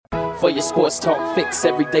For your sports talk fix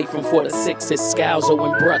every day from 4 to 6, it's Scalzo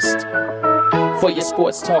and Brust. For your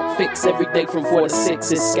sports talk fix every day from 4 to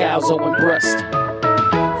 6, it's Scalzo and Brust.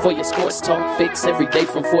 For your sports talk fix every day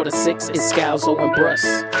from 4 to 6, it's Scalzo and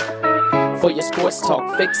Brust. For your sports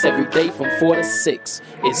talk fix every day from 4 to 6,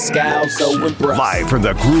 it's Scalzo and Brust. Live from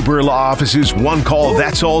the Gruber Law Office's One Call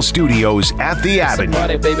That's All studios at the Avenue.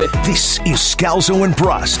 Party, baby. This is Scalzo and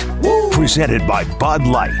Brust, presented by Bud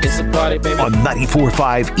Light It's a party, baby. on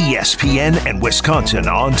 94.5 ESPN and Wisconsin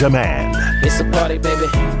On Demand. It's a party, baby.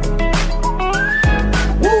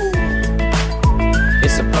 Woo!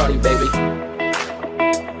 It's a party, baby.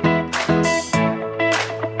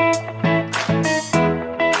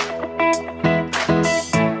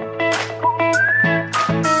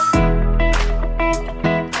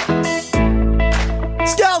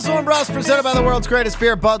 Scalzo and Brust, presented by the world's greatest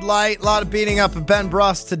beer, Bud Light. A lot of beating up of Ben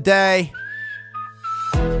Brust today.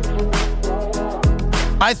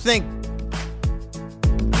 I think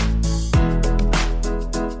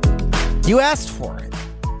you asked for it.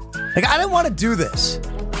 Like, I didn't want to do this.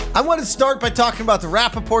 I want to start by talking about the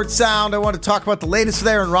Rappaport sound. I want to talk about the latest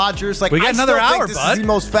with Aaron Rodgers. Like, We got I another still hour, think this bud. is the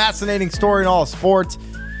most fascinating story in all of sports.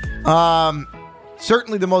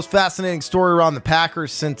 Certainly the most fascinating story around the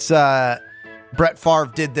Packers since Brett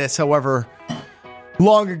Favre did this. However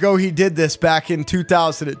long ago he did this, back in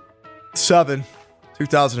 2007,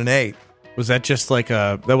 2008. Was that just like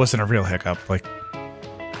that wasn't a real hiccup? Like,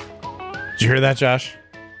 did you hear that, Josh?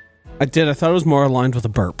 I did. I thought it was more aligned with a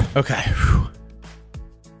burp. Okay. Whew.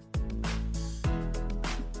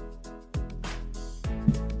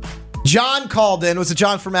 John called in. Was it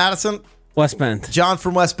John from Madison? West Bend. John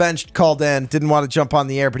from West Bend called in. Didn't want to jump on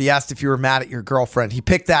the air, but he asked if you were mad at your girlfriend. He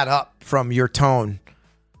picked that up from your tone.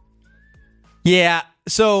 Yeah.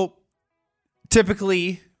 So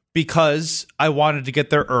typically, because I wanted to get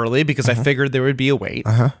there early because I figured there would be a wait,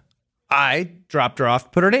 I dropped her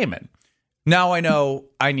off, put her name in. Now I know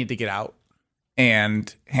I need to get out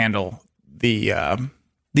and handle the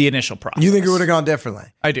initial process. You think it would have gone differently?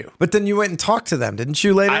 I do. But then you went and talked to them, didn't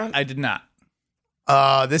you, later on? I did not.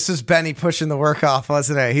 This is Benny pushing the work off,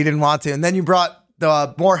 wasn't it? He didn't want to. And then you brought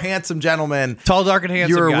the more handsome gentleman Tall, dark, and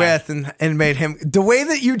handsome you were guy. with and made him. The way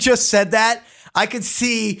that you just said that, I could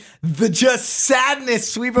see the just sadness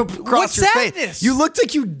sweep up across What your face. sadness? You looked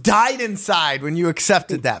like you died inside when you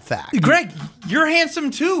accepted that fact. Greg, you're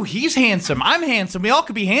handsome too. He's handsome. I'm handsome. We all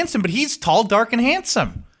could be handsome, but he's tall, dark, and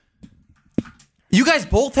handsome. You guys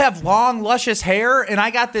both have long, luscious hair, and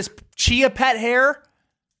I got this chia pet hair.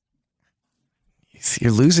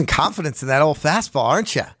 You're losing confidence in that old fastball,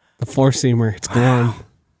 aren't you? The four-seamer. It's gone.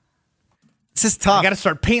 This is tough. I got to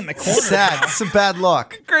start painting the corner. It's sad. It's a bad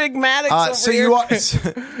look. Greg Maddox So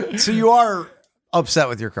you are upset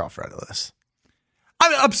with your girlfriend of this. I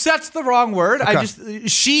mean, upset's the wrong word.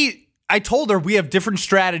 Okay. I told her we have different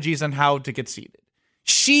strategies on how to get seated.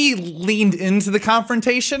 She leaned into the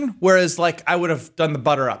confrontation, whereas like I would have done the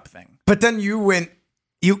butter up thing. But then you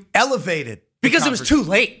elevated. Because it was too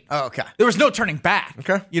late. Oh, okay. There was no turning back.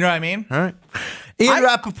 Okay. You know what I mean? All right. Ian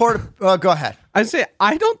Rappaport, go ahead. I say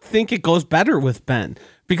I don't think it goes better with Ben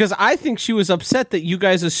because I think she was upset that you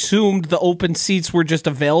guys assumed the open seats were just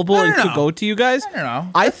available and could go to you guys. I don't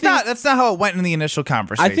know. I That's think that's not how it went in the initial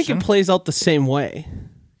conversation. I think it plays out the same way.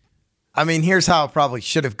 I mean, here's how it probably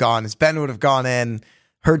should have gone: is Ben would have gone in,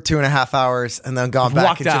 heard 2.5 hours, and then gone back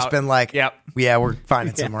Walked and just out. been like, Yep. yeah, we're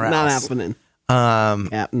finding somewhere Not else. happening.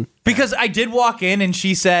 Captain. Because I did walk in and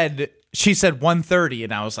she said 1:30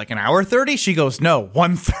 and I was like, an hour 30? She goes, no,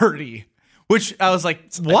 1:30. Which I was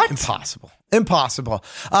like, what? Impossible.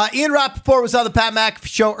 Ian Rappaport was on the Pat McAfee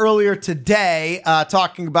show earlier today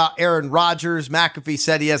talking about Aaron Rodgers. McAfee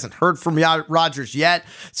said he hasn't heard from Rodgers yet,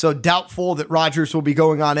 so doubtful that Rodgers will be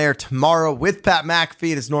going on air tomorrow with Pat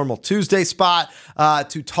McAfee in his normal Tuesday spot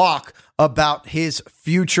to talk about his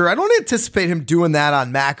future. I don't anticipate him doing that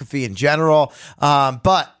on McAfee in general,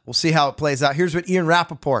 but we'll see how it plays out. Here's what Ian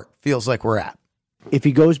Rappaport feels like we're at. If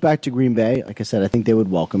he goes back to Green Bay, like I said, I think they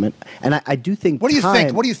would welcome it. And I do think What do you time,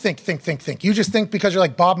 think? What do you think? Think. You just think because you're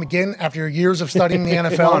like Bob McGinn after your years of studying the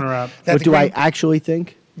NFL. What do I actually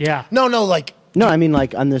think? Yeah. No, like No, I mean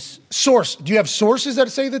like on this source. Do you have sources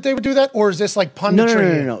that say that they would do that, or is this like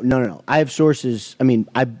punditry? No. I have sources. I mean,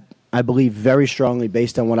 I believe very strongly,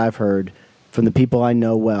 based on what I've heard from the people I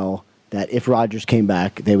know well, that if Rodgers came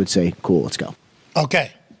back, they would say, "Cool, let's go."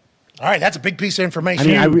 Okay. All right, that's a big piece of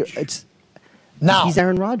information. I mean, he's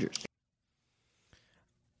Aaron Rodgers.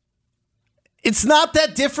 It's not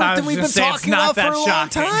that different than we've been talking about for a long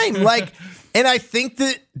time. And I think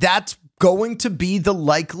that that's going to be the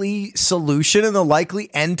likely solution and the likely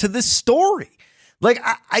end to this story. Like,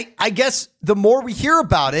 I guess the more we hear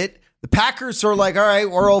about it, The Packers are like, all right,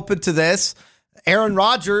 we're open to this. Aaron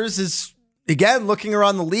Rodgers is, again, looking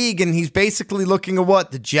around the league, and he's basically looking at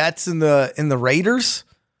what? The Jets and the Raiders?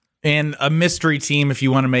 And a mystery team if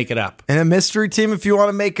you want to make it up. And a mystery team if you want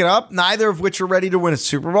to make it up, neither of which are ready to win a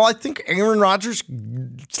Super Bowl. I think Aaron Rodgers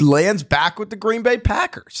lands back with the Green Bay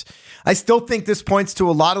Packers. I still think this points to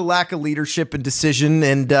a lot of lack of leadership and decision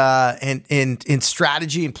and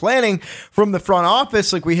strategy and planning from the front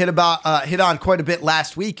office, like we hit on quite a bit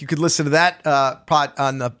last week. You could listen to that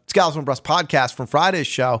on the Scalzo and Brust podcast from Friday's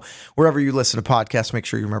show. Wherever you listen to podcasts, make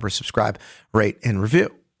sure you remember to subscribe, rate, and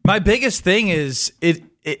review. My biggest thing is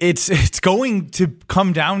it's going to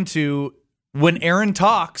come down to when Aaron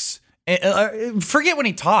talks. Forget when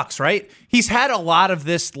he talks, right? He's had a lot of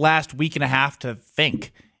this last week and a half to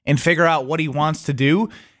think and figure out what he wants to do.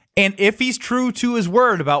 And if he's true to his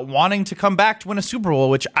word about wanting to come back to win a Super Bowl,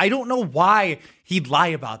 which I don't know why he'd lie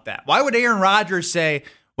about that. Why would Aaron Rodgers say,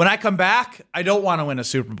 when I come back, I don't want to win a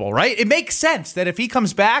Super Bowl, right? It makes sense that if he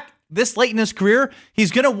comes back this late in his career,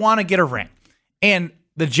 he's going to want to get a ring. And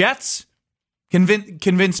the Jets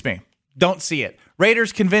convince me. Don't see it.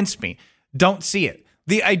 Raiders convince me. Don't see it.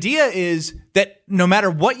 The idea is that no matter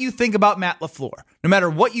what you think about Matt LaFleur, no matter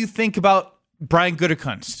what you think about Brian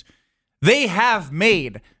Gutekunst, they have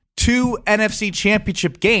made 2 NFC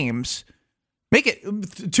championship games. Make it 2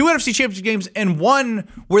 NFC championship games and one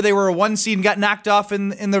where they were a 1 seed and got knocked off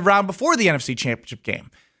in the round before the NFC championship game.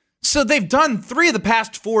 So they've done 3 of the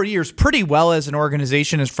past 4 years pretty well as an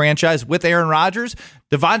organization, as franchise with Aaron Rodgers.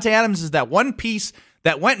 Devontae Adams is that one piece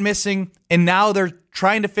that went missing, and now they're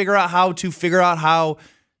trying to figure out how to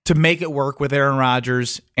make it work with Aaron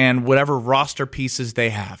Rodgers and whatever roster pieces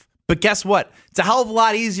they have. But guess what? It's a hell of a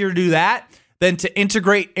lot easier to do that than to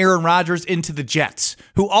integrate Aaron Rodgers into the Jets,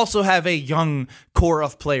 who also have a young core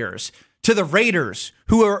of players, to the Raiders,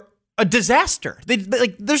 who are a disaster.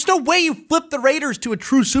 There's no way you flip the Raiders to a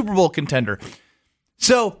true Super Bowl contender.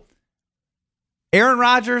 So, Aaron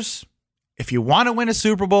Rodgers, if you want to win a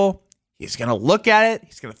Super Bowl, he's going to look at it.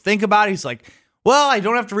 He's going to think about it. He's like, well, I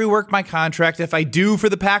don't have to rework my contract. If I do for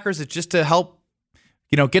the Packers, it's just to help,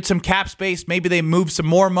 get some cap space. Maybe they move some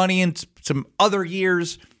more money in some other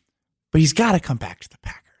years. But he's got to come back to the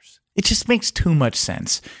Packers. It just makes too much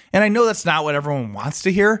sense. And I know that's not what everyone wants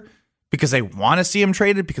to hear, because they want to see him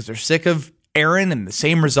traded because they're sick of Aaron and the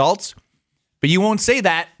same results. But you won't say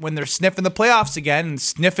that when they're sniffing the playoffs again and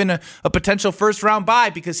sniffing a potential first-round bye,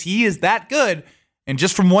 because he is that good. And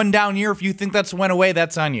just from one down year, if you think that's went away,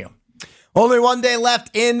 that's on you. Only 1 day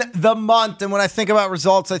left in the month, and when I think about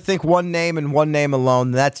results, I think one name and one name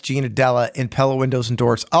alone. That's Gina Della in Pella Windows and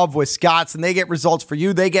Doors of Wisconsin. They get results for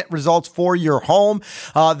you. They get results for your home.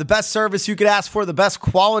 The best service you could ask for, the best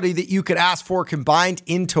quality that you could ask for combined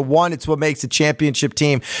into one. It's what makes a championship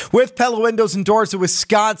team with Pella Windows and Doors of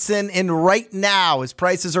Wisconsin. And right now, as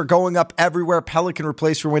prices are going up everywhere, Pella can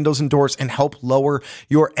replace your windows and doors and help lower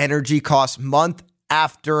your energy costs month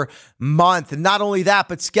after month. And not only that,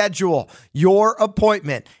 but schedule your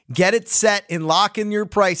appointment, get it set, and lock in your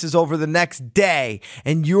prices over the next day,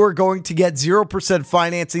 and you are going to get 0%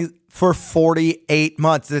 financing for 48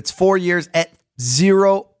 months. That's 4 years at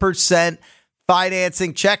 0%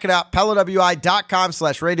 financing. Check it out,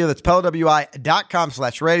 PellaWI.com/radio. That's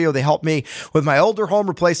PellaWI.com/radio. They helped me with my older home,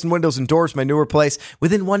 replacing windows and doors, my newer place.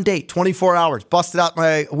 Within 1 day, 24 hours, busted out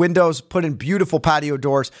my windows, put in beautiful patio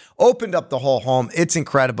doors, opened up the whole home. It's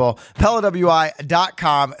incredible.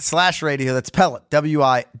 PellaWI.com/radio. That's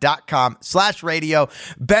PellaWI.com/radio.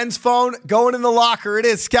 Ben's phone going in the locker. It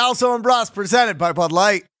is Scalzo and Brust, presented by Bud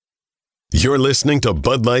Light. You're listening to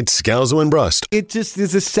Bud Light, Scalzo, and Brust. It just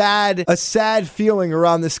is a sad feeling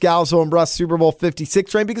around the Scalzo and Brust Super Bowl 56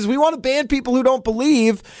 train, because we want to ban people who don't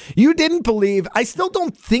believe. You didn't believe. I still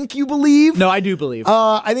don't think you believe. No, I do believe.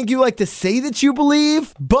 I think you like to say that you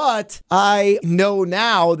believe, but I know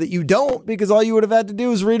now that you don't, because all you would have had to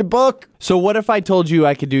do is read a book. So what if I told you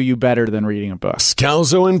I could do you better than reading a book?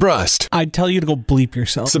 Scalzo and Brust. I'd tell you to go bleep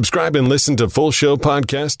yourself. Subscribe and listen to full show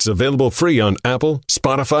podcasts available free on Apple,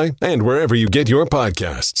 Spotify, and wherever you get your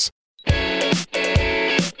podcasts.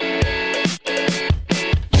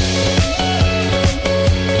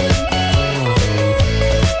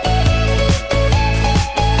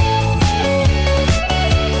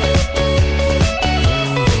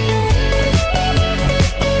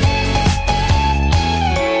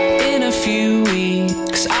 In a few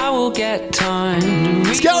weeks, I will get time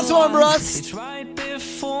to Scalzo and Brust,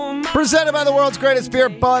 presented by the world's greatest beer,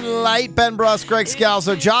 Bud Light. Ben Brust, Greg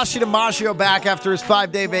Scalzo, Josh DiMaggio back after his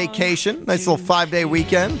 5-day vacation. Nice little 5-day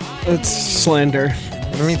weekend. It's slander.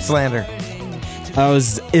 What do you mean slander? I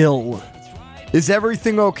was ill. Is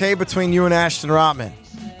everything okay between you and Ashton Rotman?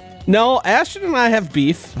 No, Ashton and I have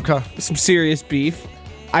beef. Okay. Some serious beef.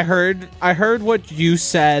 I heard what you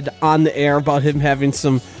said on the air about him having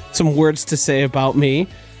some words to say about me.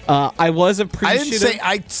 I was appreciative.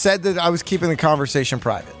 I said that I was keeping the conversation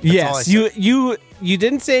private. That's all I Yes, said. you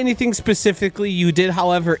didn't say anything specifically. You did,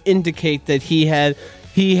 however, indicate that he had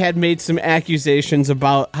made some accusations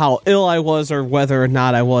about how ill I was or whether or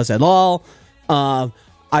not I was at all.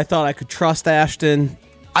 I thought I could trust Ashton.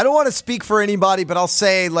 I don't want to speak for anybody, but I'll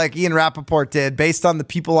say, like Ian Rappaport did, based on the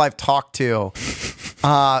people I've talked to,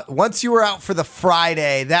 once you were out for the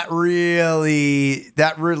Friday, that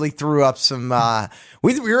really threw up some.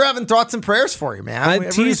 We were having thoughts and prayers for you, man.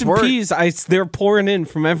 T's and P's, they're pouring in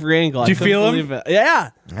from every angle. Did you feel them? It.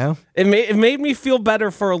 Yeah. It made me feel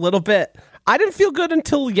better for a little bit. I didn't feel good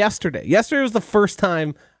until yesterday. Yesterday was the first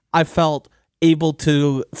time I felt able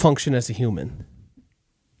to function as a human.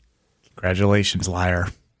 Congratulations, liar.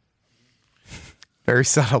 Very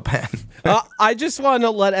subtle, Ben. I just want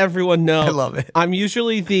to let everyone know. I love it. I'm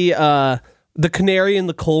usually the canary in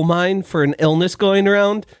the coal mine for an illness going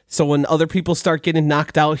around. So when other people start getting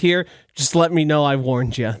knocked out here, just let me know I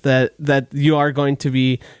warned you that you are going to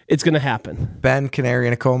be. It's going to happen. Ben, canary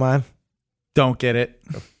in a coal mine. Don't get it.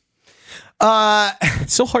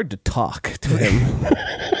 It's so hard to talk to him.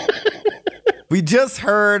 We just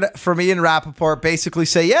heard from Ian Rappaport basically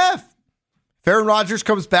say, yeah, if Aaron Rodgers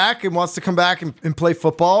comes back and wants to come back and play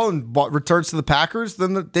football and returns to the Packers,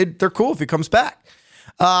 then they're cool if he comes back.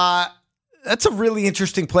 That's a really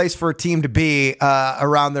interesting place for a team to be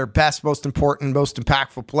around their best, most important, most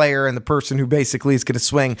impactful player and the person who basically is going to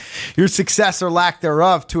swing your success or lack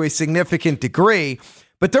thereof to a significant degree.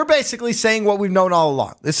 But they're basically saying what we've known all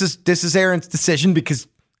along. This is Aaron's decision because,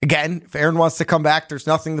 again, if Aaron wants to come back, there's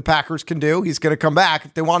nothing the Packers can do. He's going to come back.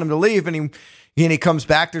 If they want him to leave and he comes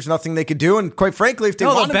back, there's nothing they could do. And quite frankly, if they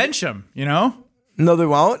want they'll bench him, you know? No, they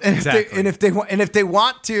won't. And exactly. if they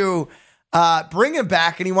want to bring him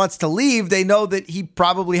back and he wants to leave, they know that he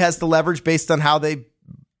probably has the leverage based on how they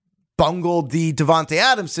bungled the Davante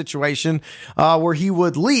Adams situation where he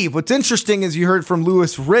would leave. What's interesting is you heard from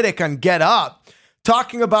Louis Riddick on Get Up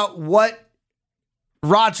talking about what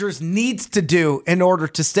Rodgers needs to do in order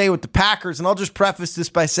to stay with the Packers. And I'll just preface this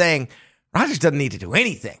by saying Rodgers doesn't need to do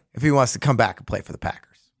anything if he wants to come back and play for the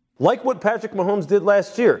Packers. Like what Patrick Mahomes did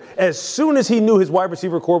last year. As soon as he knew his wide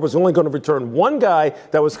receiver corps was only going to return one guy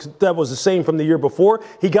that was the same from the year before,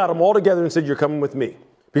 he got them all together and said, you're coming with me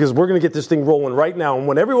because we're going to get this thing rolling right now. And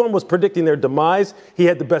when everyone was predicting their demise, he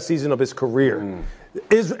had the best season of his career.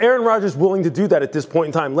 Is Aaron Rodgers willing to do that at this point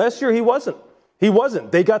in time? Last year, he wasn't. He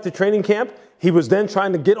wasn't. They got to training camp. He was then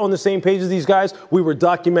trying to get on the same page as these guys. We were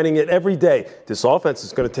documenting it every day. This offense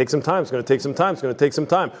is going to take some time. It's going to take some time. It's going to take some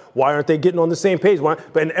time. Why aren't they getting on the same page?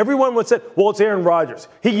 And everyone would say, well, it's Aaron Rodgers.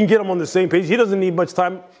 He can get them on the same page. He doesn't need much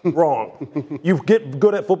time. Wrong. You get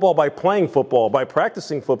good at football by playing football, by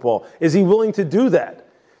practicing football. Is he willing to do that?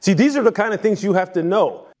 See, these are the kind of things you have to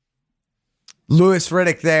know. Louis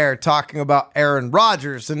Riddick there talking about Aaron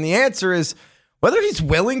Rodgers. And the answer is, whether he's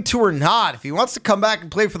willing to or not, if he wants to come back and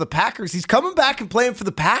play for the Packers, he's coming back and playing for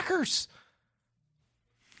the Packers.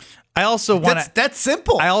 I also want to. That's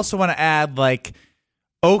simple. I also want to add,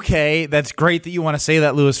 okay, that's great that you want to say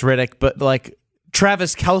that, Louis Riddick, but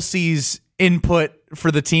Travis Kelce's input for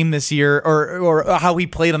the team this year, or how he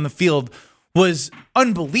played on the field, was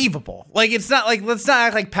unbelievable. It's not let's not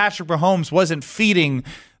act like Patrick Mahomes wasn't feeding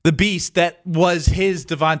the beast that was his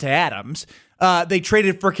Davante Adams. They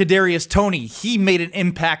traded for Kadarius Toney. He made an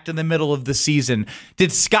impact in the middle of the season.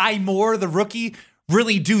 Did Sky Moore, the rookie,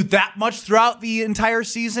 really do that much throughout the entire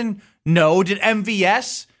season? No. Did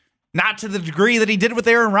MVS? Not to the degree that he did with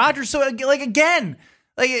Aaron Rodgers. So, again,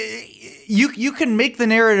 you can make the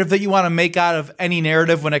narrative that you want to make out of any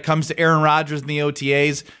narrative when it comes to Aaron Rodgers and the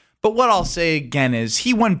OTAs. But what I'll say again is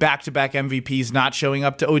he won back-to-back MVPs not showing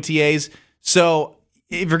up to OTAs. So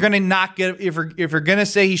if you're gonna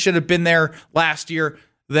say he should have been there last year,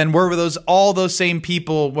 then where were all those same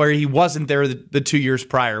people where he wasn't there the 2 years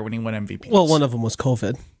prior when he won MVP? Well, one of them was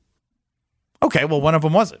COVID. Okay, well, one of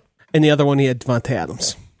them wasn't. And the other one, he had Davante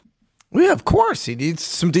Adams. Well, yeah, of course. He needs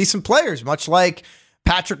some decent players, much like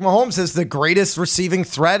Patrick Mahomes is the greatest receiving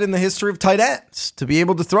threat in the history of tight ends to be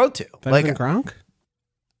able to throw to. Better than Gronk?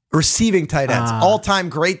 Receiving tight ends. All-time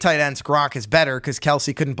great tight ends, Gronk is better because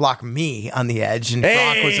Kelce couldn't block me on the edge, and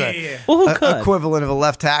Gronk was a equivalent of a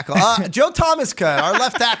left tackle. Joe Thomas could. Our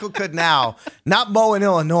left tackle could now. Not Mo in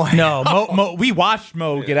Illinois. No, Mo, we watched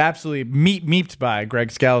Mo get absolutely meeped by Greg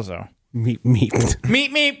Scalzo. Meeped.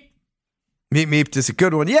 Meep. Meep is a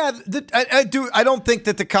good one. Yeah, I do. I don't think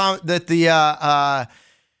that the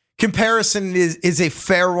comparison is a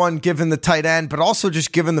fair one given the tight end, but also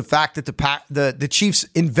just given the fact that the Chiefs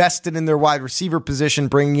invested in their wide receiver position,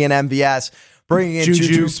 bringing in MVS, bringing in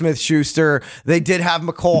Juju Smith-Schuster. They did have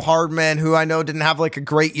McCole Hardman, who I know didn't have like a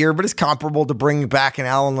great year, but is comparable to bringing back an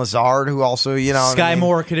Alan Lazard, who also, Sky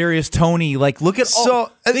Moore, Kadarius Toney. Like, look at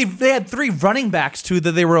they had 3 running backs too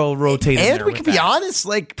that they were all rotating. And we can be honest,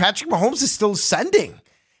 like Patrick Mahomes is still ascending.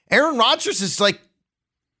 Aaron Rodgers is like,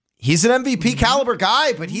 he's an MVP caliber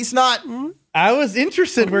guy, but he's not. I was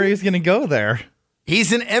interested where he was going to go there.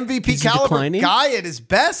 He's an MVP caliber guy at his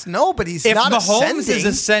best. No, but he's not ascending. If Mahomes is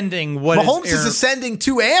ascending, Mahomes is ascending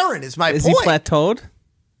to Aaron is my point. Is he plateaued?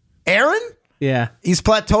 Aaron? Yeah. He's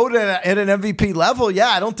plateaued at an MVP level. Yeah,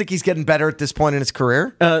 I don't think he's getting better at this point in his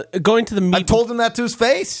career. Going to the meep, I told him that to his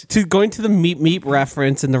face. Going to the meep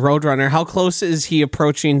reference in the Roadrunner, how close is he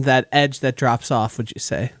approaching that edge that drops off, would you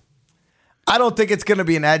say? I don't think it's going to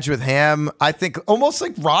be an edge with him. I think almost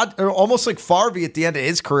like Favre at the end of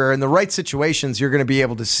his career, in the right situations, you're going to be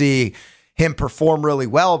able to see him perform really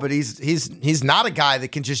well. But he's not a guy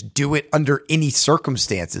that can just do it under any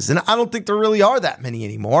circumstances, and I don't think there really are that many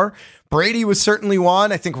anymore. Brady was certainly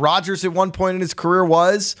one. I think Rodgers at one point in his career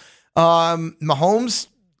was. Mahomes,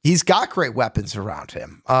 he's got great weapons around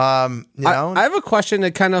him. I have a question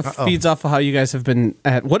that kind of feeds off of how you guys have been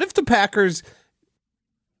at. What if the Packers?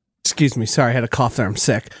 Excuse me. Sorry, I had a cough there. I'm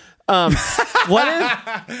sick.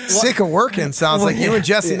 Sick of working sounds like you and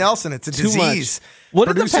Jesse Nelson. It's a disease. What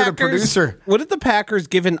if the Packers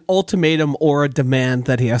give an ultimatum or a demand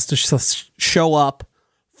that he has to show up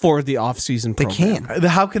for the offseason program? They can't.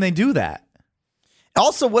 How can they do that?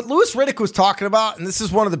 Also, what Louis Riddick was talking about, and this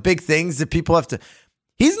is one of the big things that people have to...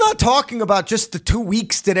 He's not talking about just the 2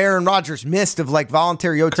 weeks that Aaron Rodgers missed of like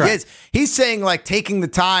voluntary OTAs. Correct. He's saying like taking the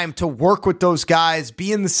time to work with those guys,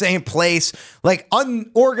 be in the same place, like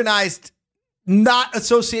unorganized, not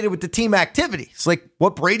associated with the team activities. Like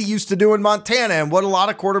what Brady used to do in Montana and what a lot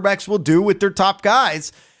of quarterbacks will do with their top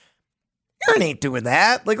guys. Aaron ain't doing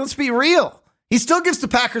that. Like, let's be real. He still gives the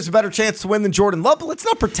Packers a better chance to win than Jordan Love, but let's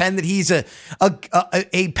not pretend that he's a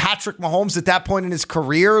Patrick Mahomes at that point in his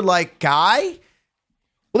career like guy.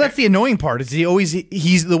 Well, that's the annoying part. Is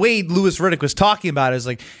he's the way Louis Riddick was talking about it is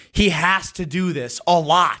like he has to do this a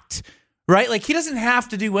lot, right? Like he doesn't have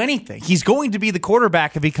to do anything. He's going to be the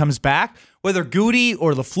quarterback if he comes back, whether Goody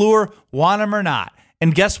or LaFleur want him or not.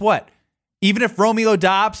 And guess what? Even if Romeo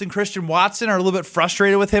Doubs and Christian Watson are a little bit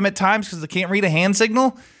frustrated with him at times because they can't read a hand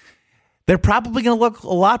signal, they're probably going to look a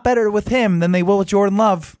lot better with him than they will with Jordan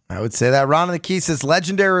Love. I would say that. Ron in the Key says,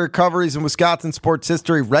 legendary recoveries in Wisconsin sports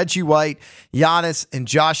history. Reggie White, Giannis, and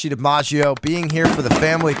Joshie DiMaggio being here for the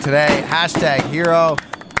family today. #hero.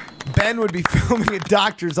 Ben would be filming a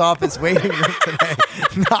doctor's office waiting room today.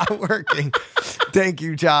 Not working. Thank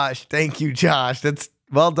you, Josh. That's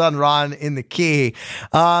well done, Ron in the Key.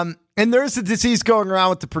 And there's a disease going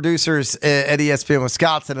around with the producers at ESPN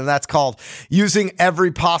Wisconsin, and that's called using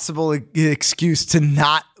every possible excuse to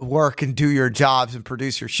not work and do your jobs and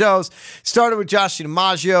produce your shows. Started with Joshie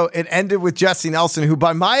DiMaggio. It ended with Jesse Nelson, who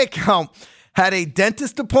by my account had a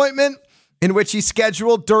dentist appointment in which he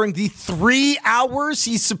scheduled during the 3 hours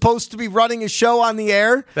he's supposed to be running a show on the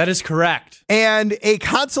air. That is correct. And a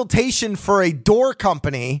consultation for a door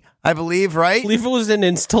company, I believe, right? I believe it was an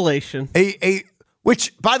installation.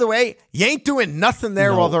 Which, by the way, you ain't doing nothing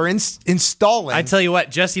there while they're installing. I tell you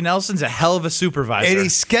what, Jesse Nelson's a hell of a supervisor. And he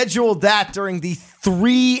scheduled that during the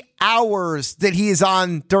 3 hours that he is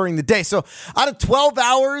on during the day. So out of 12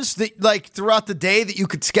 hours that like throughout the day that you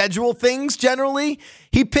could schedule things generally,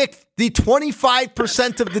 he picked the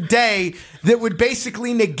 25% of the day that would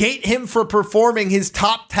basically negate him for performing his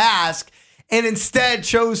top task and instead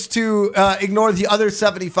chose to ignore the other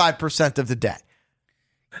 75% of the day.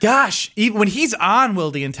 Gosh, even when he's on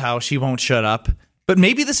Wildy and Tausch, he won't shut up. But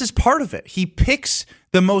maybe this is part of it. He picks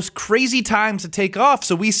the most crazy times to take off,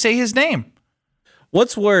 so we say his name.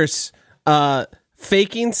 What's worse,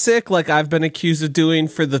 faking sick like I've been accused of doing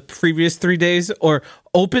for the previous 3 days, or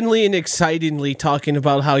openly and excitingly talking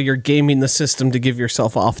about how you're gaming the system to give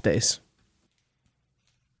yourself off days?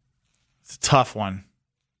 It's a tough one.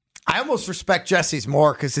 I almost respect Jesse's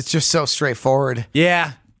more because it's just so straightforward.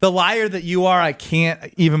 Yeah. The liar that you are, I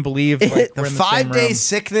can't even believe. Like, the 5-day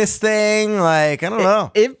sickness thing, like, I don't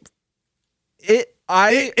know.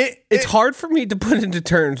 It's hard for me to put into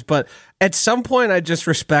terms, but at some point I just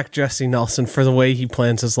respect Jesse Nelson for the way he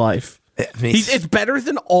plans his life. It's better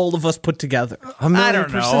than all of us put together. I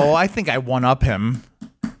don't know. I think I one-up him.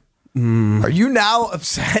 Are you now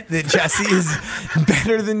upset that Jesse is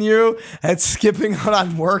better than you at skipping out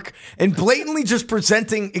on work and blatantly just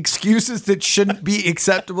presenting excuses that shouldn't be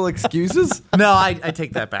acceptable excuses? No, I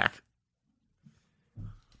take that back.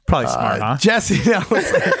 Probably smart, huh?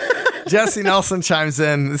 Jesse Nelson chimes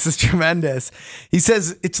in. This is tremendous. He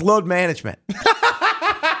says it's load management.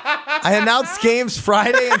 I announced games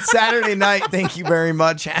Friday and Saturday night. Thank you very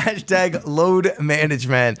much. Hashtag load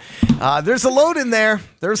management. There's a load in there.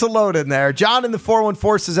 John in the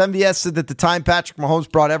 414 says MVS said that the time Patrick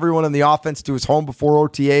Mahomes brought everyone in the offense to his home before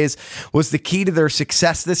OTAs was the key to their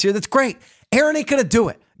success this year. That's great. Aaron ain't going to do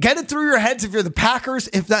it. Get it through your heads if you're the Packers.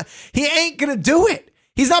 If not, he ain't going to do it.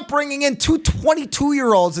 He's not bringing in two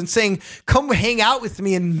 22-year-olds and saying, come hang out with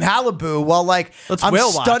me in Malibu while I'm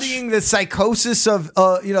studying the psychosis of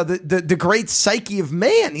the great psyche of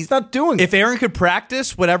man. He's not doing it. If Aaron could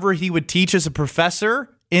practice whatever he would teach as a professor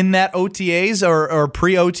in that OTAs or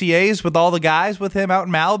pre-OTAs with all the guys with him out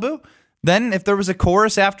in Malibu, then if there was a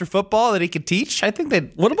course after football that he could teach, I think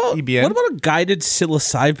that he'd be in. What about a guided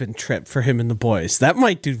psilocybin trip for him and the boys? That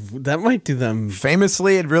might do them.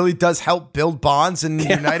 Famously, it really does help build bonds and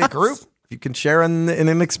unite a group. You can share in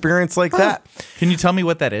an experience like that. Can you tell me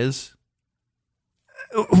what that is?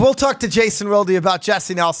 We'll talk to Jason Wilde about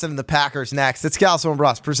Jesse Nelson and the Packers next. It's Scalzo and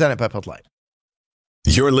Brust, presented by Bud Light.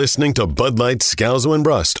 You're listening to Bud Light Scalzo and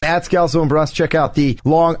Brust. At Scalzo and Brust, check out the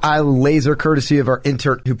Long Island laser, courtesy of our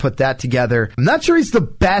intern who put that together. I'm not sure he's the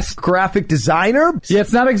best graphic designer. Yeah,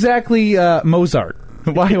 it's not exactly Mozart.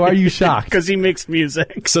 Why are you shocked? Because he makes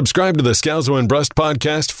music. Subscribe to the Scalzo and Brust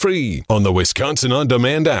podcast free on the Wisconsin On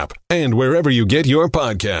Demand app and wherever you get your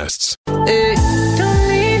podcasts. Hey, don't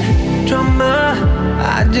need drama.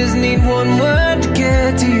 I just need one word to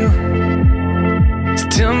get to you. So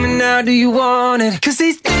tell me now, do you want it? 'Cause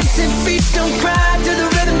these dancing feet don't cry to the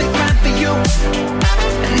rhythm they cry for you.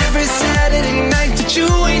 And every Saturday night that you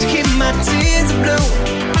ain't keep my tears blue.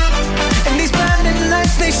 And these blinding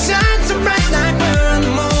lights, they shine so bright like we're on the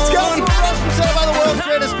moon. Scalzo and Brust, presented by the world's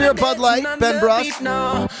greatest beer, Bud Light. Ben Brust,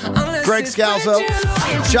 Greg Scalzo,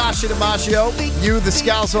 Josh Damasio, you, the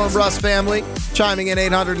Scalzo and Brust family, chiming in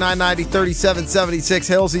 800-990-3776.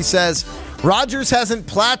 Hillsy says, Rodgers hasn't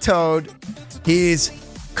plateaued. He's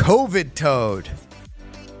COVID-toed.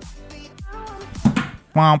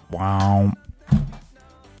 Womp womp.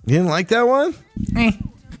 You didn't like that one? I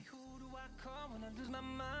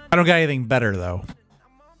don't got anything better, though.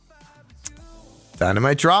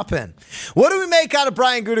 Dynamite drop in. What do we make out of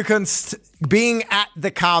Brian Gutekunst being at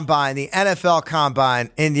the Combine, the NFL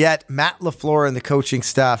Combine, and yet Matt LaFleur and the coaching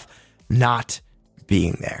staff not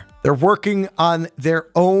being there? They're working on their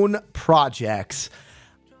own projects.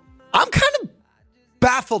 I'm kind of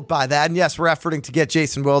baffled by that. And yes, we're efforting to get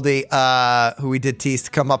Jason Wilde, who we did tease, to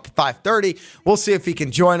come up at 5:30. We'll see if he can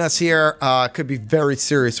join us here. Could be a very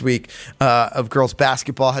serious week of girls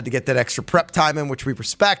basketball. Had to get that extra prep time in, which we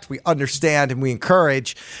respect, we understand, and we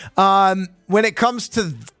encourage. When it comes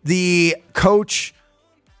to the coach,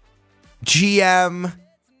 GM,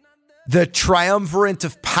 the triumvirate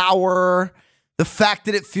of power, the fact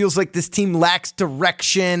that it feels like this team lacks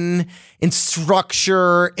direction and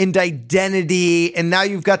structure and identity, and now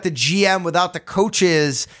you've got the GM without the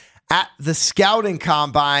coaches at the scouting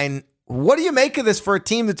combine. What do you make of this for a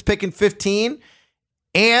team that's picking 15?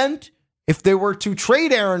 And if they were to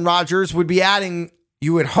trade Aaron Rodgers, would be adding,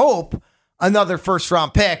 you would hope, another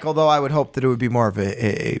first-round pick, although I would hope that it would be more of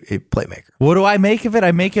a playmaker. What do I make of it?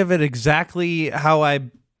 I make of it exactly how I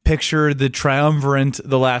picture the triumvirate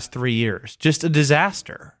the last 3 years. Just a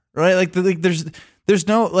disaster, right? Like there's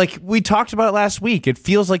no, like we talked about it last week. It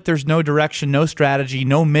feels like there's no direction, no strategy,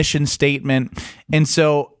 no mission statement. And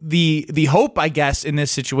so the hope, I guess, in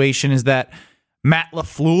this situation is that Matt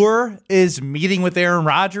LaFleur is meeting with Aaron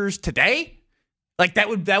Rodgers today. Like that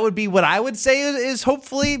would be what I would say is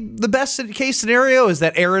hopefully the best case scenario, is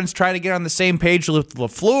that Aaron's trying to get on the same page with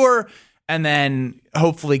LaFleur. And then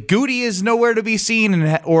hopefully Goody is nowhere to be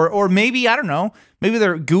seen, or maybe, I don't know, maybe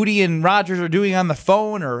they're Goody and Rodgers are doing on the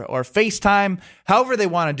phone or FaceTime, however they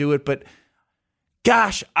want to do it. But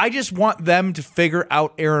gosh, I just want them to figure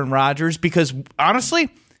out Aaron Rodgers, because honestly,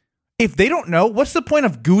 if they don't know, what's the point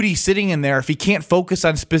of Goody sitting in there if he can't focus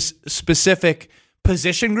on specific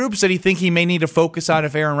position groups that he think he may need to focus on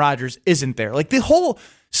if Aaron Rodgers isn't there? Like the whole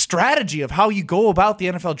strategy of how you go about the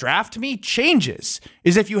NFL draft to me changes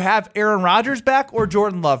is if you have Aaron Rodgers back or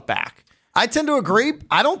Jordan Love back. I tend to agree.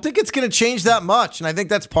 I don't think it's going to change that much. And I think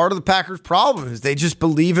that's part of the Packers' problem is they just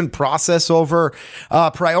believe in process over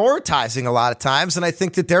prioritizing a lot of times. And I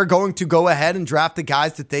think that they're going to go ahead and draft the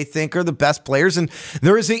guys that they think are the best players. And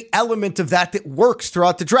there is an element of that works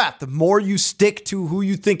throughout the draft. The more you stick to who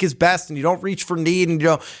you think is best and you don't reach for need and,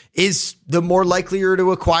 is the more likely you're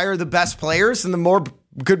to acquire the best players, and the more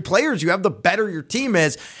good players you have, the better your team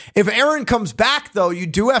is. If Aaron comes back, though, you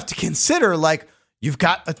do have to consider, you've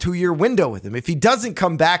got a 2-year window with him. If he doesn't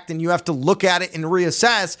come back, then you have to look at it and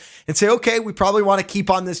reassess and say, okay, we probably want to keep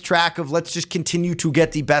on this track of let's just continue to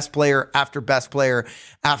get the best player after best player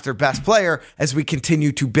after best player as we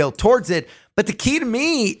continue to build towards it. But the key to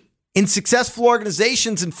me in successful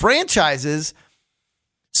organizations and franchises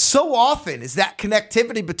so often is that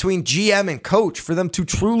connectivity between GM and coach for them to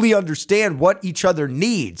truly understand what each other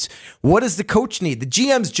needs. What does the coach need? The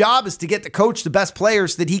GM's job is to get the coach the best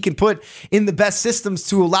players that he can put in the best systems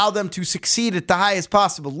to allow them to succeed at the highest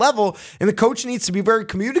possible level. And the coach needs to be very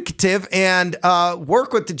communicative and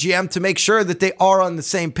work with the GM to make sure that they are on the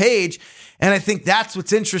same page. And I think that's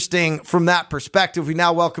what's interesting from that perspective. We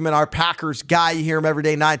now welcome in our Packers guy. You hear him every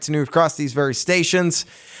day, 9 to noon across these very stations.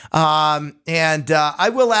 I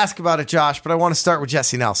will ask about it, Josh, but I want to start with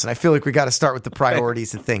Jesse Nelson. I feel like we got to start with the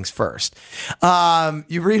priorities of things first.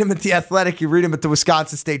 You read him at The Athletic, you read him at the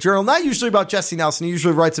Wisconsin State Journal, not usually about Jesse Nelson. He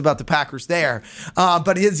usually writes about the Packers there.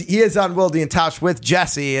 But he is on Wilde and Tausch with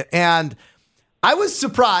Jesse. And I was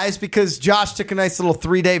surprised because Josh took a nice little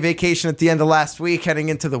 3-day vacation at the end of last week, heading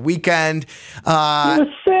into the weekend. He was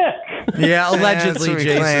sick. Yeah, allegedly,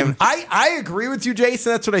 Jason. I agree with you,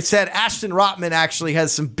 Jason. That's what I said. Ashton Rotman actually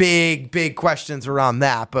has some big questions around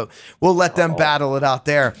that, but we'll let them battle it out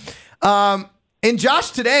there. And Josh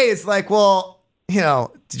today is like, well,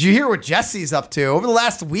 did you hear what Jesse's up to? Over the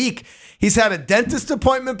last week, he's had a dentist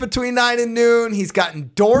appointment between 9 and noon. He's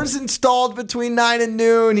gotten doors installed between 9 and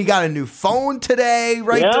noon. He got a new phone today,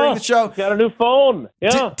 during the show. Got a new phone.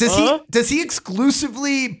 Yeah. Does he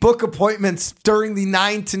exclusively book appointments during the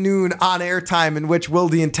 9 to noon on air time in which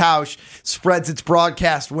Wilde and Tausch spreads its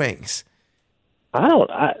broadcast wings?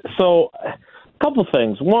 So a couple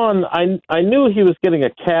things. One, I knew he was getting a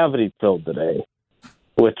cavity filled today,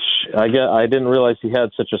 which I didn't realize he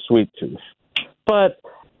had such a sweet tooth. But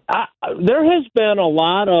there has been a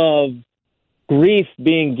lot of grief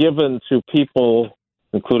being given to people,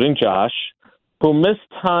 including Josh, who missed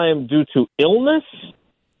time due to illness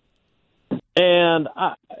and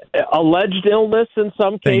alleged illness in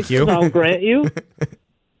some cases, I'll grant you.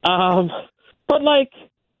 But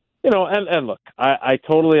and look, I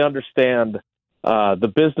totally understand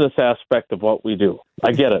the business aspect of what we do.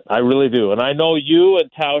 I get it. I really do. And I know you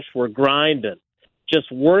and Tausch were grinding,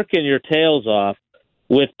 just working your tails off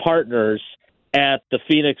with partners at the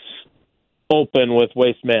Phoenix Open with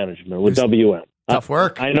Waste Management, with WM. Tough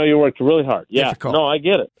work. I know you worked really hard. Yeah, difficult. No, I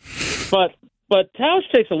get it. But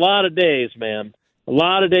Tausch takes a lot of days, man. A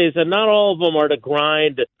lot of days, and not all of them are to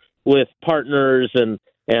grind with partners and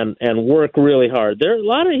work really hard.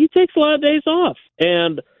 He takes a lot of days off,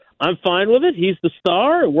 and I'm fine with it. He's the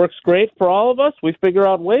star. It works great for all of us. We figure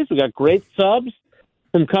out ways. We got great subs,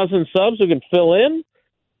 some cousin subs who can fill in,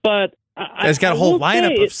 but he's got a whole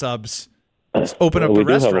lineup of subs. Just open up a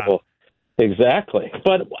restaurant. Exactly.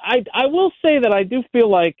 But I will say that I do feel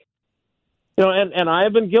like, and I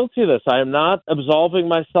have been guilty of this. I am not absolving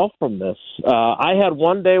myself from this. I had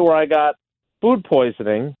one day where I got food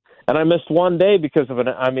poisoning, and I missed one day because of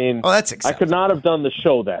that's acceptable. I could not have done the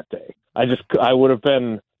show that day. I would have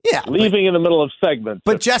been leaving in the middle of segments.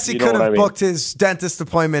 But Jesse could have booked his dentist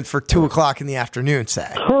appointment for 2:00 in the afternoon,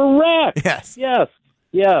 say. Correct. Yes,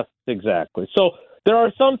 exactly. So there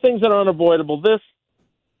are some things that are unavoidable. This,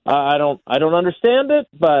 I don't understand it,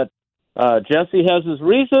 but Jesse has his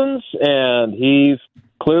reasons, and he's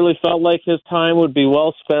clearly felt like his time would be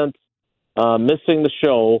well spent missing the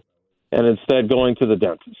show and instead going to the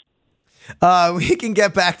dentist. We can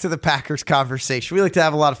get back to the Packers conversation. We like to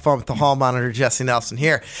have a lot of fun with the hall monitor, Jesse Nelson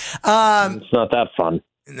here. It's not that fun.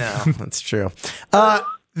 No, that's true.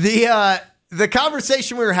 The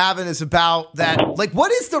conversation we were having is about that. Like,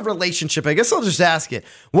 what is the relationship? I guess I'll just ask it.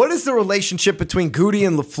 What is the relationship between Goody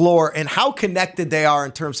and LaFleur, and how connected they are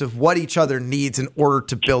in terms of what each other needs in order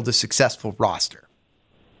to build a successful roster?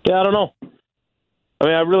 Yeah, I don't know. I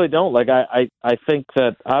mean, I really don't. Like, I think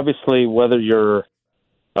that obviously whether you're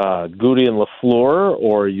Goody and LaFleur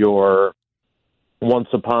or you're once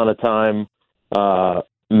upon a time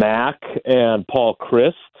Mac and Paul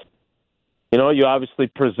Christ, you obviously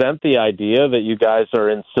present the idea that you guys are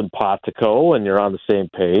in simpatico and you're on the same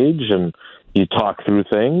page and you talk through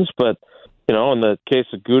things. But, in the case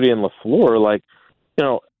of Goody and LaFleur,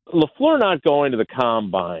 LaFleur not going to the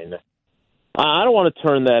combine, I don't want to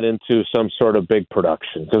turn that into some sort of big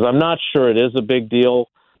production because I'm not sure it is a big deal.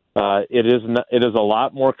 It is a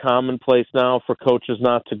lot more commonplace now for coaches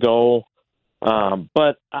not to go.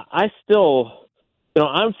 But I still,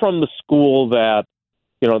 I'm from the school that,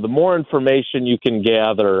 the more information you can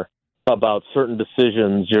gather about certain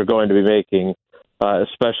decisions you're going to be making,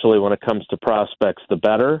 especially when it comes to prospects, the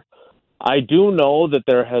better. I do know that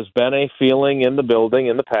there has been a feeling in the building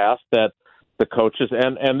in the past that the coaches,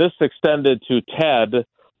 and this extended to Ted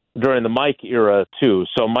during the Mike era too.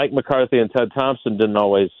 So Mike McCarthy and Ted Thompson didn't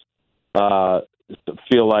always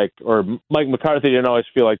feel like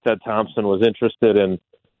Ted Thompson was interested in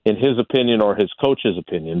his opinion or his coach's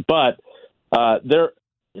opinion. But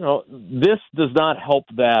this does not help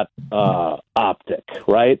that optic,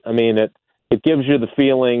 right? I mean, it gives you the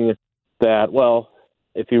feeling that, well,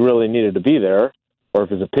 if he really needed to be there, or if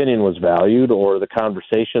his opinion was valued, or the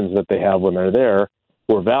conversations that they have when they're there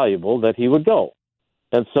were valuable, that he would go.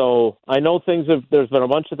 And so I know there's been a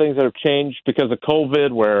bunch of things that have changed because of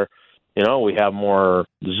COVID, where, we have more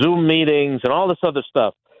Zoom meetings and all this other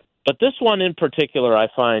stuff. But this one in particular, I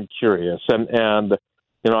find curious. And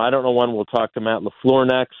I don't know when we'll talk to Matt LaFleur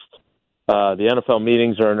next. The NFL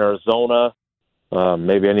meetings are in Arizona.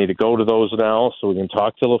 Maybe I need to go to those now so we can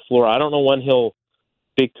talk to LaFleur. I don't know when he'll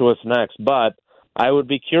speak to us next, but I would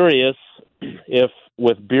be curious if,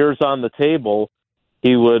 with beers on the table,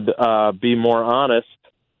 he would be more honest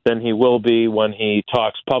than he will be when he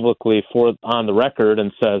talks publicly on the record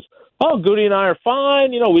and says, "Oh, Goody and I are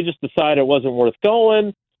fine. We just decided it wasn't worth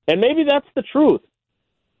going." And maybe that's the truth,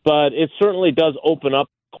 but it certainly does open up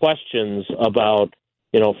questions about,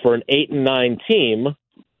 for an 8-9 team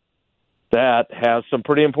that has some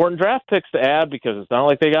pretty important draft picks to add, because it's not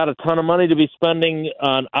like they got a ton of money to be spending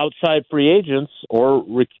on outside free agents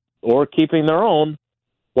or keeping their own,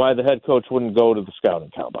 why the head coach wouldn't go to the scouting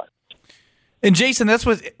combine. And Jason, that's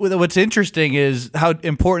what's interesting is how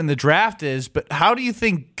important the draft is, but how do you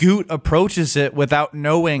think Goot approaches it without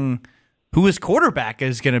knowing who his quarterback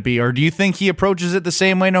is going to be? Or do you think he approaches it the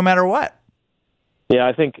same way no matter what? Yeah,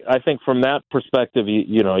 I think from that perspective,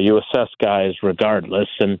 you assess guys regardless,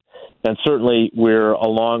 and certainly we're a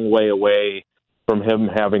long way away from him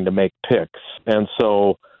having to make picks, and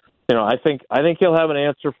so I think he'll have an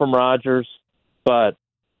answer from Rodgers, but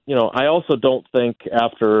I also don't think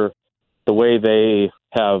after the way they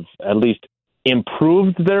have at least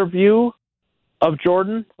improved their view of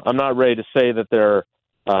Jordan, I'm not ready to say that they're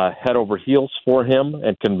head over heels for him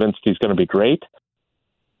and convinced he's going to be great.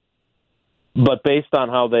 But based on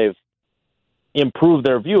how they've improved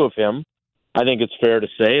their view of him, I think it's fair to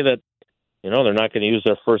say that, they're not going to use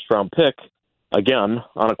their first-round pick again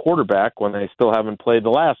on a quarterback when they still haven't played the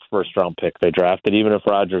last first-round pick they drafted, even if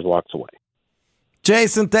Rodgers walks away.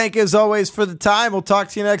 Jason, thank you as always for the time. We'll talk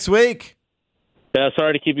to you next week. Yeah,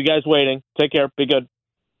 sorry to keep you guys waiting. Take care. Be good.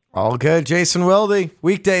 All good. Jason Wilde,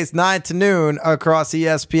 weekdays 9 to noon across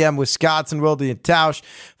ESPN with Wisconsin, Wilde and Tausch.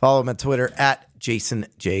 Follow him on Twitter at Jason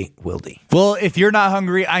J. Wilde. Well, if you're not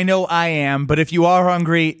hungry, I know I am, but if you are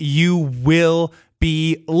hungry, you will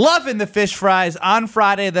be loving the fish fries on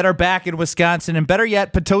Friday that are back in Wisconsin. And better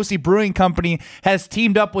yet, Potosi Brewing Company has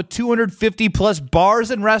teamed up with 250 plus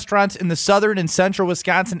bars and restaurants in the southern and central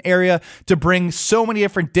Wisconsin area to bring so many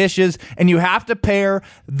different dishes. And you have to pair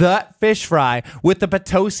the fish fry with the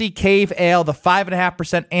Potosi Cave Ale, the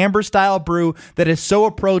 5.5% amber style brew that is so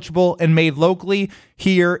approachable and made locally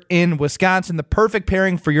here in Wisconsin. The perfect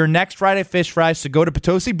pairing for your next Friday fish fries. So go to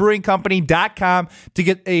PotosiBrewingCompany.com to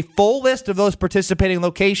get a full list of those participating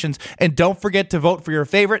locations. And don't forget to vote for your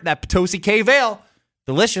favorite, that Potosi Cave Ale.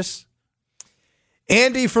 Delicious.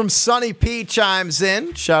 Andy from Sunny P chimes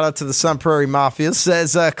in. Shout out to the Sun Prairie Mafia.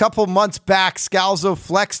 Says a couple months back, Scalzo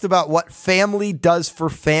flexed about what family does for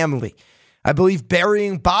family. I believe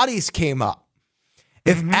burying bodies came up.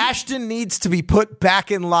 If Ashton needs to be put back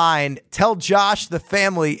in line, tell Josh the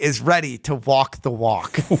family is ready to walk the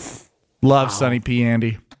walk. Love Sunny P,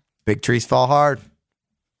 Andy. Big trees fall hard.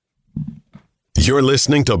 You're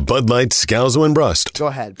listening to Bud Light, Scalzo, and Brust. Go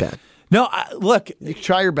ahead, Ben. No, look. You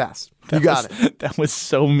try your best. You got it. That was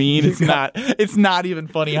so mean. It's not even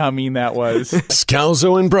funny how mean that was.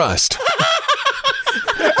 Scalzo and Brust.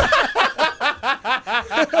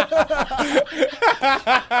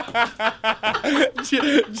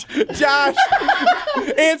 Josh,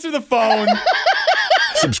 answer the phone.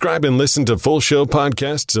 Subscribe and listen to full show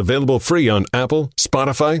podcasts available free on Apple,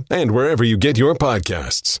 Spotify, and wherever you get your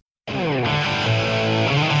podcasts.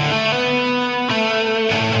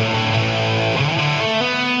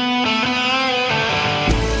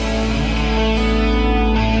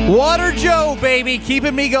 Water Joe, baby,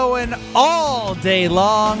 keeping me going all day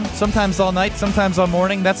long. Sometimes all night, sometimes all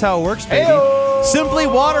morning. That's how it works, baby. Hey-o. Simply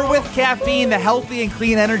water with caffeine, the healthy and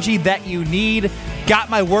clean energy that you need. Got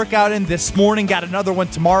my workout in this morning. Got another one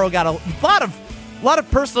tomorrow. Got a lot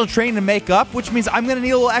of personal training to make up, which means I'm going to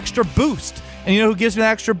need a little extra boost. And you know who gives me an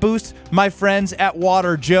extra boost? My friends at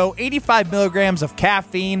Water Joe. 85 milligrams of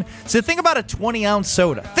caffeine. So think about a 20-ounce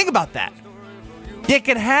soda. Think about that. You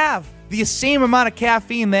can have the same amount of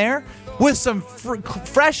caffeine there with some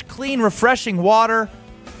fresh, clean, refreshing water.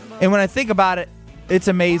 And when I think about it, it's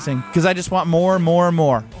amazing because I just want more and more and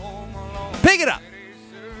more. Pick it up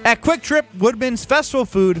at Quick Trip, Woodman's, Festival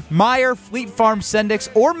Food, Meijer, Fleet Farm,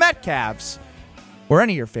 Sendix, or Metcalfe's, or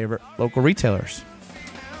any of your favorite local retailers.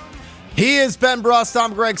 He is Ben Brust.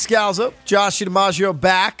 I'm Greg Scalzo. Josh DiMaggio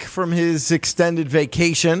back from his extended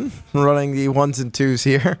vacation, running the ones and twos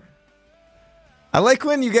here. I like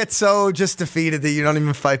when you get so just defeated that you don't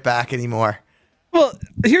even fight back anymore. Well,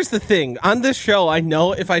 here's the thing. On this show, I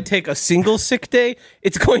know if I take a single sick day,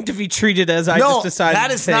 it's going to be treated as I just decided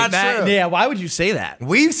that is not true. Yeah, why would you say that?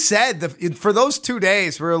 We've said for those 2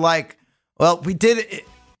 days, we were like, well, we did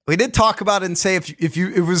talk about it and say if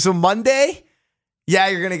it was a Monday, yeah,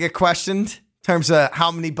 you're going to get questioned in terms of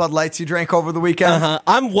how many Bud Lights you drank over the weekend.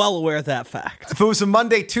 I'm well aware of that fact. If it was a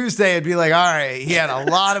Monday, Tuesday, it'd be like, all right, he had a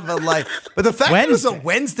lot of Bud Light. But the fact that it was a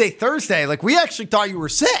Wednesday, Thursday, like we actually thought you were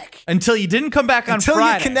sick. Until you didn't come back on Friday.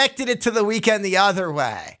 Until you connected it to the weekend the other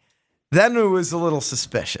way. Then it was a little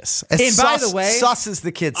suspicious. And by the way, sus as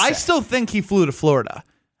the kids say. I still think he flew to Florida.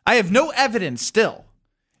 I have no evidence still.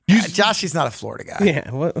 Josh, he's not a Florida guy.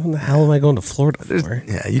 Yeah, what the hell am I going to Florida for?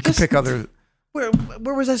 Yeah, you can pick other...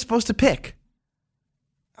 Where was I supposed to pick?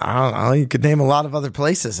 I don't know. You could name a lot of other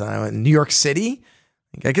places. New York City.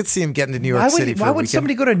 I could see him getting to New York City. Why would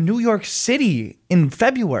somebody go to New York City in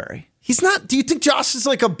February? He's not. Do you think Josh is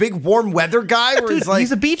like a big warm weather guy? Where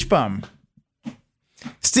he's a beach bum.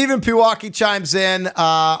 Stephen Pewaukee chimes in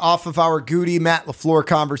off of our Goody Matt LaFleur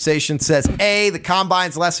conversation. Says A, the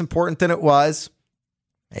combine's less important than it was.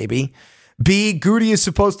 Maybe. B, Goody is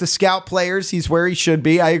supposed to scout players. He's where he should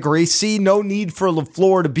be. I agree. C, no need for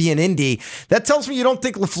LaFleur to be an Indy. That tells me you don't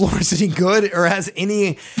think LaFleur is any good or has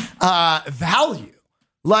any value.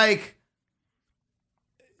 Like,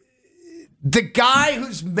 the guy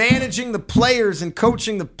who's managing the players and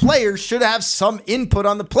coaching the players should have some input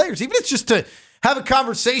on the players. Even if it's just to have a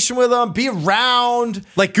conversation with them, be around.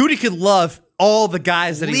 Like, Goody could love all the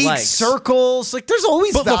guys that he likes. Circles. Like, there's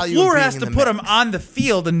always value. But LaFleur has to put them on the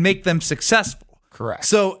field and make them successful. Correct.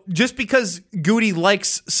 So just because Goody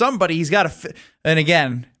likes somebody, he's got to. And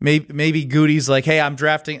again, maybe Goody's like, hey, I'm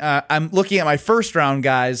drafting. I'm looking at my first round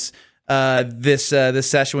guys this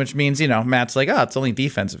session, which means Matt's like, it's only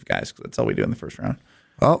defensive guys. That's all we do in the first round.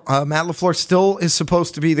 Well, Matt LaFleur still is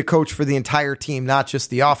supposed to be the coach for the entire team, not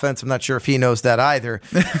just the offense. I'm not sure if he knows that either.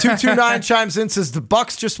 229 chimes in, says the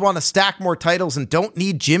Bucks just want to stack more titles and don't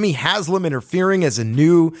need Jimmy Haslam interfering as a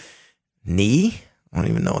new knee. I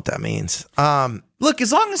don't even know what that means. Look,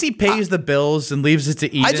 as long as he pays the bills and leaves it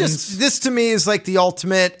to Edens. This to me is like the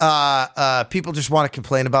ultimate. People just want to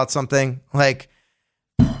complain about something. Like,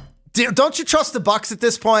 don't you trust the Bucks at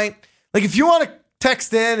this point? Like, if you want to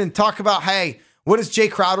text in and talk about, hey, what does Jay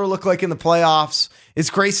Crowder look like in the playoffs? Is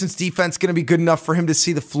Grayson's defense going to be good enough for him to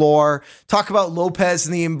see the floor? Talk about Lopez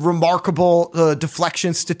and the remarkable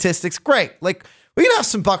deflection statistics. Great. Like, we can have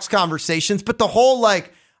some Bucks conversations, but the whole,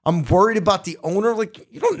 like, I'm worried about the owner. Like,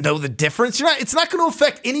 you don't know the difference. It's not going to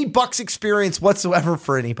affect any Bucks experience whatsoever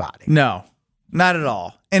for anybody. No, not at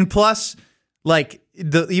all. And plus, like,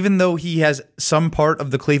 even though he has some part of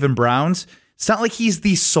the Cleveland Browns, it's not like he's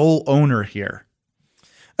the sole owner here.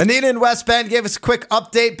 Anita in West Bend gave us a quick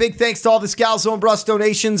update. Big thanks to all the Scalzo and Brust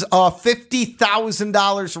donations.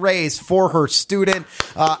 $50,000 raised for her student.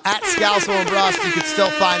 At Scalzo and Brust, you can still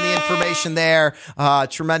find the information there.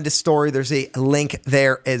 Tremendous story. There's a link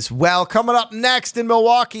there as well. Coming up next in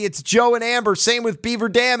Milwaukee, it's Joe and Amber. Same with Beaver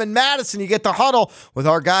Dam and Madison. You get the huddle with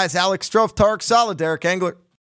our guys Alex Strofe, Tarek Sala, Derek Engler.